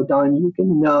ratio done, you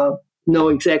can know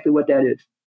exactly what that is.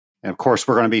 And of course,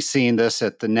 we're going to be seeing this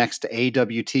at the next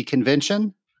AWT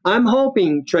convention. I'm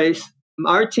hoping, Trace.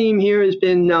 Our team here has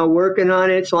been working on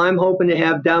it, so I'm hoping to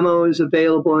have demos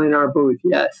available in our booth,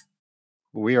 yes.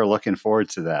 We are looking forward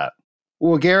to that.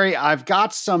 Well, Gary, I've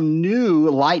got some new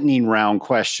lightning round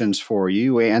questions for you.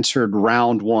 You answered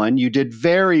round one. You did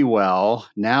very well.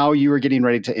 Now you are getting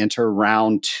ready to enter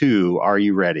round two. Are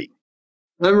you ready?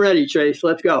 I'm ready, Trace.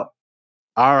 Let's go.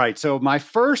 All right. So, my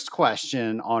first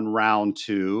question on round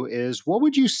two is what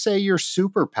would you say your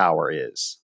superpower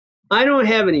is? I don't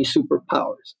have any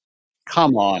superpowers,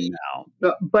 Come on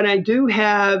now. but I do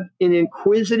have an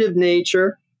inquisitive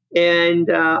nature, and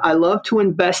I love to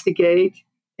investigate,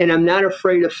 and I'm not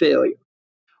afraid of failure.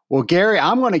 Well, Gary,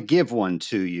 I'm going to give one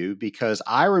to you because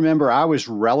I remember I was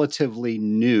relatively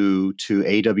new to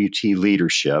AWT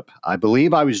leadership. I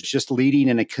believe I was just leading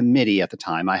in a committee at the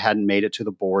time. I hadn't made it to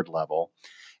the board level.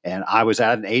 And I was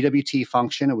at an AWT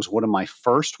function. It was one of my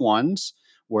first ones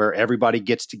where everybody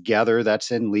gets together that's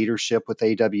in leadership with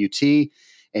AWT.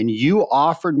 And you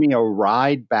offered me a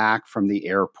ride back from the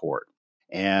airport.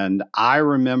 And I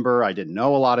remember I didn't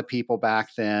know a lot of people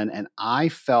back then, and I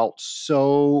felt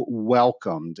so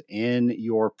welcomed in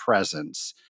your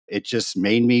presence. It just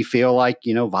made me feel like,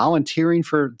 volunteering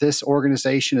for this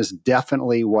organization is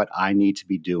definitely what I need to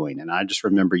be doing. And I just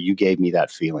remember you gave me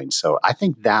that feeling. So I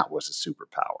think that was a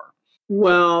superpower.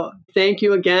 Well, thank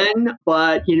you again.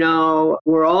 But,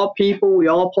 we're all people. We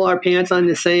all pull our pants on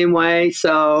the same way.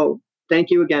 So thank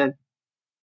you again.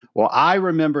 Well, I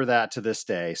remember that to this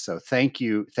day. So thank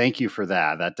you. Thank you for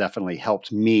that. That definitely helped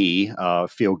me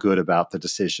feel good about the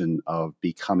decision of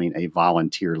becoming a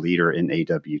volunteer leader in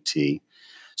AWT.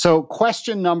 So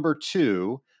question number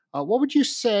two, what would you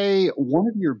say one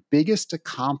of your biggest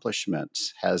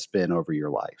accomplishments has been over your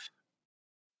life?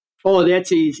 Oh,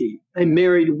 that's easy. I'm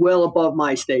married well above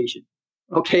my station.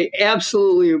 Okay,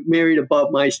 absolutely married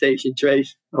above my station,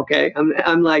 Trace. Okay,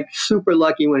 I'm like super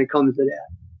lucky when it comes to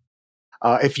that.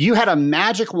 If you had a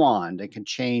magic wand and could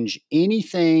change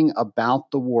anything about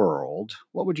the world,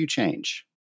 what would you change?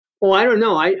 Well, I don't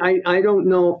know. I don't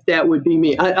know if that would be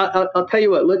me. I'll tell you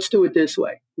what. Let's do it this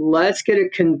way. Let's get a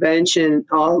convention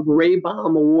of Ray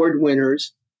Baum Award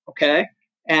winners, okay?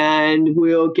 And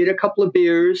we'll get a couple of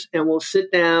beers and we'll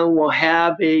sit down. We'll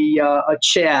have a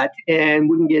chat and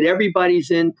we can get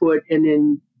everybody's input and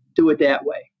then do it that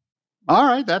way. All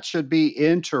right, that should be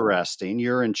interesting.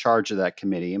 You're in charge of that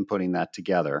committee and putting that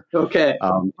together. Okay.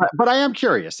 But I am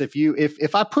curious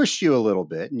if I pushed you a little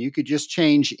bit and you could just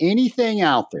change anything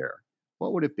out there,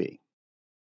 what would it be?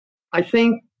 I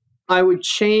think I would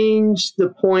change the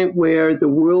point where the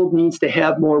world needs to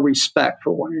have more respect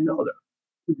for one another.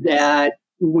 That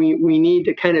we need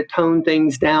to kind of tone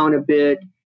things down a bit.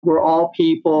 We're all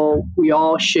people. We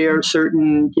all share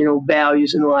certain,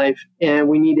 values in life, and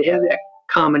we need to have that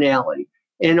commonality.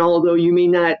 And although you may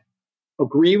not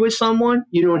agree with someone,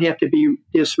 you don't have to be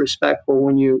disrespectful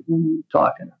when you're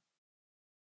talking.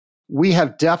 We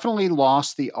have definitely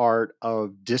lost the art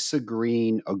of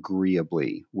disagreeing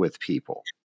agreeably with people.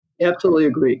 Absolutely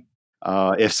agree.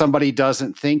 If somebody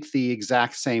doesn't think the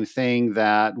exact same thing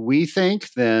that we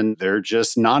think, then they're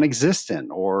just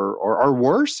non-existent or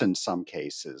worse in some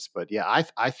cases. But yeah,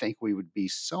 I think we would be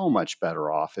so much better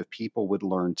off if people would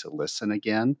learn to listen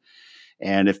again.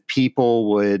 And if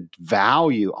people would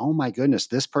value, oh my goodness,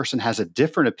 this person has a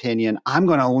different opinion. I'm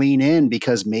going to lean in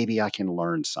because maybe I can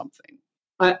learn something.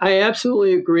 I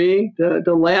absolutely agree.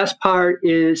 The last part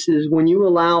is when you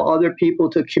allow other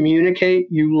people to communicate,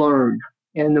 you learn.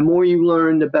 And the more you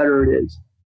learn, the better it is.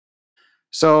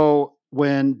 So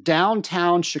when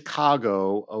downtown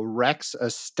Chicago erects a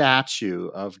statue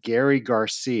of Gary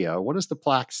Garcia, what does the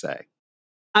plaque say?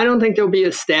 I don't think there'll be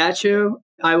a statue.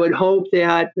 I would hope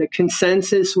that the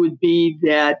consensus would be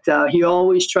that he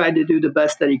always tried to do the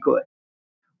best that he could.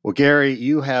 Well, Gary,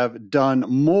 you have done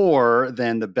more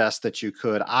than the best that you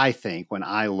could, I think, when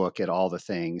I look at all the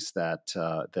things that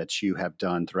you have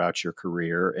done throughout your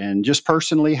career and just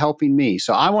personally helping me.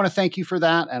 So I want to thank you for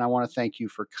that, and I want to thank you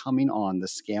for coming on the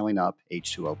Scaling Up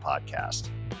H2O podcast.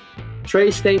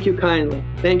 Trace, thank you kindly.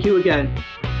 Thank you again.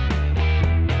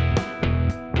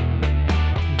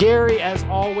 Gary, as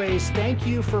always, thank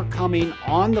you for coming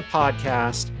on the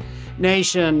podcast.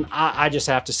 Nation, I just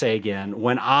have to say again,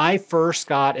 when I first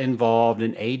got involved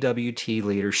in AWT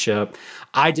leadership,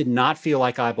 I did not feel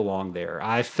like I belonged there.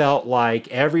 I felt like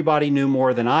everybody knew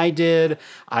more than I did.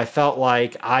 I felt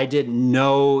like I didn't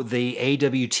know the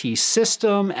AWT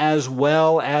system as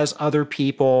well as other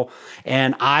people,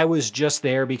 and I was just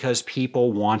there because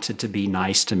people wanted to be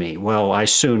nice to me. Well, I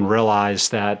soon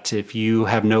realized that if you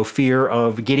have no fear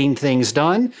of getting things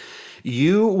done,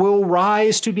 you will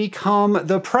rise to become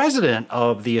the president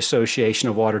of the Association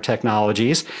of Water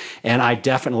Technologies. And I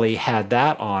definitely had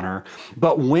that honor.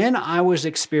 But when I was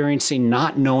experiencing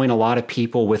not knowing a lot of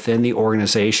people within the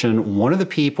organization, one of the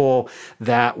people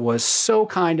that was so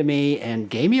kind to me and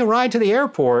gave me a ride to the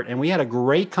airport, and we had a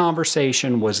great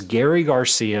conversation, was Gary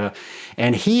Garcia.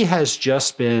 And he has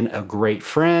just been a great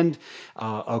friend,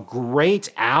 a great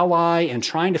ally in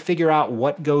trying to figure out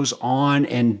what goes on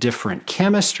in different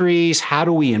chemistries. How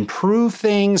do we improve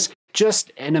things?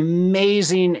 Just an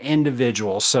amazing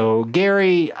individual. So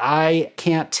Gary, I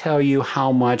can't tell you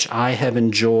how much I have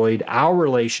enjoyed our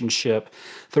relationship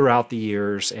throughout the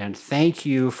years. And thank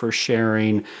you for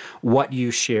sharing what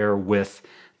you share with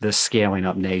the Scaling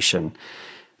Up Nation.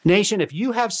 Nation, if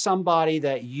you have somebody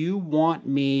that you want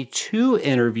me to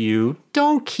interview,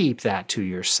 don't keep that to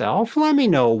yourself. Let me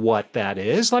know what that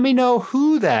is. Let me know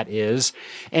who that is,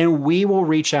 and we will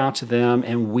reach out to them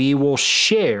and we will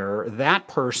share that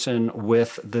person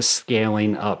with the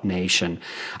Scaling Up Nation.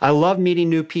 I love meeting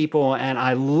new people, and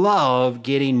I love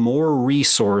getting more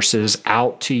resources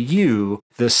out to you,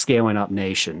 the Scaling Up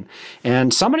Nation.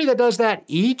 And somebody that does that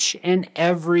each and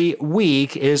every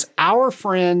week is our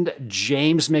friend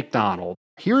James McDonald.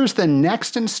 Here is the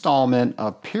next installment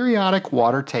of Periodic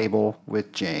Water Table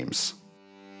with James.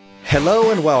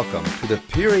 Hello and welcome to the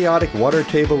Periodic Water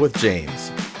Table with James,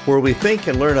 where we think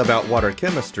and learn about water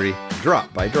chemistry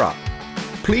drop by drop.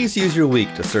 Please use your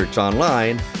week to search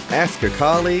online, ask your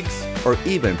colleagues, or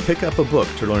even pick up a book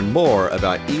to learn more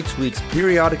about each week's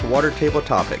periodic water table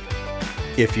topic.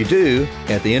 If you do,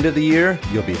 at the end of the year,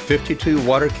 you'll be 52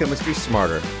 water chemistry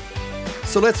smarter.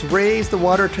 So let's raise the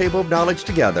water table of knowledge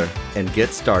together and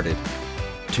get started.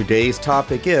 Today's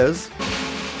topic is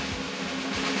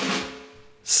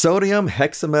sodium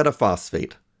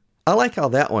hexametaphosphate. I like how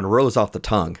that one rose off the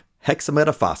tongue,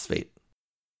 hexametaphosphate.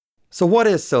 So what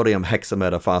is sodium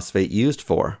hexametaphosphate used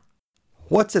for?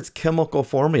 What's its chemical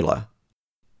formula?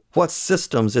 What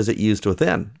systems is it used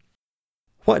within?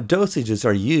 What dosages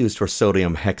are used for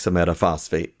sodium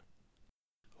hexametaphosphate?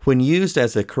 When used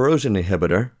as a corrosion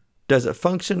inhibitor, does it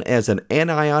function as an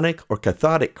anionic or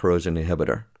cathodic corrosion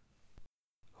inhibitor?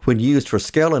 When used for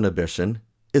scale inhibition,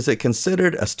 is it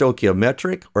considered a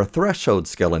stoichiometric or threshold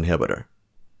scale inhibitor?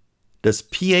 Does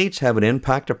pH have an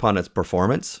impact upon its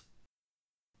performance?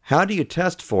 How do you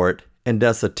test for it, and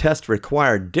does the test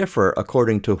required differ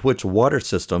according to which water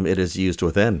system it is used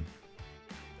within?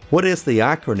 What is the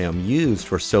acronym used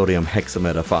for sodium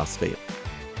hexametaphosphate?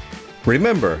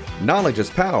 Remember, knowledge is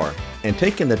power, and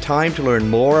taking the time to learn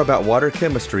more about water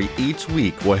chemistry each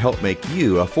week will help make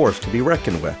you a force to be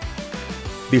reckoned with.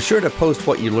 Be sure to post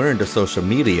what you learned to social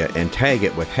media and tag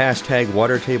it with hashtag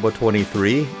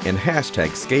WaterTable23 and hashtag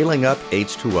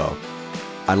ScalingUpH2O.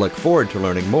 I look forward to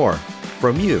learning more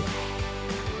from you.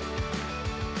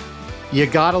 You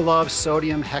gotta love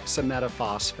sodium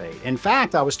hexametaphosphate. In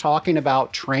fact, I was talking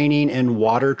about training in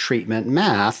water treatment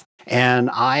math, and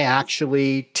I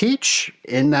actually teach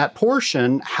in that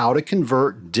portion how to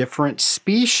convert different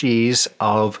species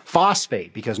of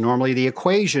phosphate, because normally the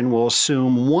equation will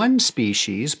assume one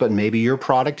species, but maybe your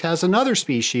product has another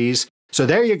species. So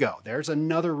there you go. There's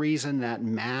another reason that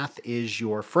math is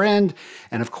your friend.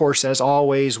 And of course, as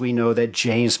always, we know that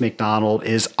James McDonald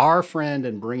is our friend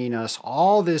and bringing us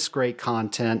all this great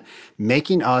content,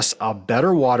 making us a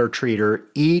better water treater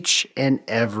each and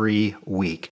every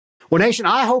week. Well, Nation,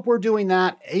 I hope we're doing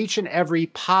that each and every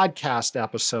podcast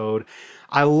episode.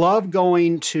 I love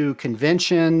going to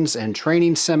conventions and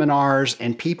training seminars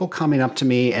and people coming up to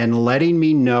me and letting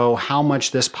me know how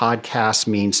much this podcast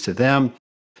means to them.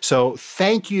 So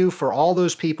thank you for all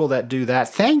those people that do that.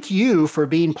 Thank you for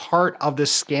being part of the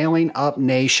Scaling Up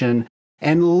Nation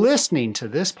and listening to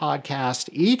this podcast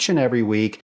each and every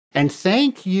week. And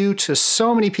thank you to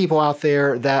so many people out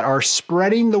there that are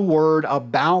spreading the word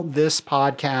about this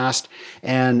podcast.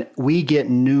 And we get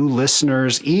new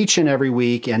listeners each and every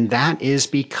week, and that is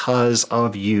because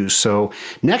of you. So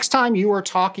next time you are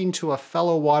talking to a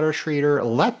fellow water treater,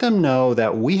 let them know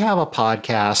that we have a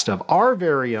podcast of our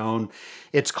very own.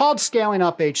 It's called Scaling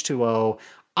Up H2O.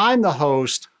 I'm the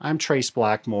host. I'm Trace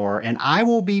Blackmore, and I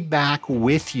will be back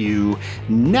with you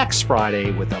next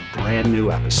Friday with a brand new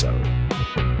episode.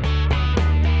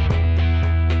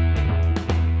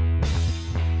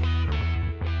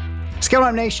 Scaling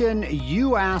Up Nation,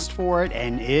 you asked for it,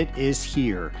 and it is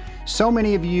here. So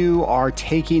many of you are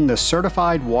taking the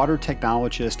Certified Water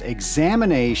Technologist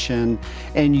examination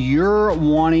and you're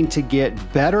wanting to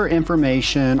get better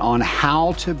information on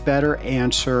how to better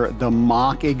answer the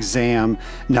mock exam.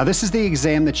 Now, this is the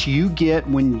exam that you get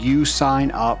when you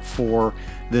sign up for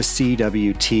the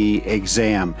CWT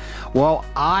exam. Well,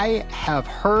 I have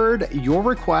heard your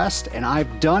request and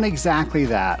I've done exactly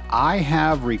that. I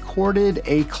have recorded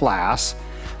a class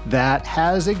that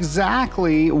has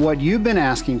exactly what you've been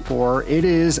asking for. It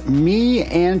is me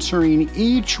answering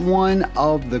each one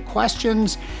of the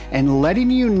questions and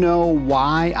letting you know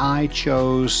why I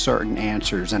chose certain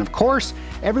answers. And of course,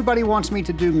 everybody wants me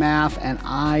to do math, and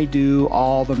I do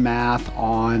all the math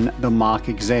on the mock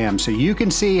exam. So you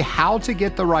can see how to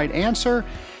get the right answer.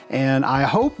 And I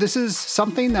hope this is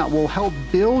something that will help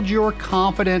build your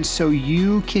confidence so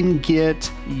you can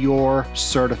get your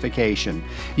certification.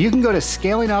 You can go to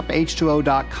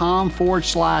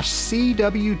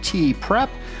scalinguph2o.com/CWT prep.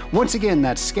 Once again,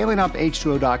 that's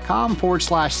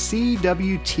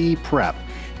scalinguph2o.com/CWT prep.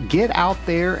 Get out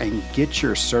there and get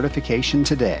your certification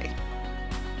today.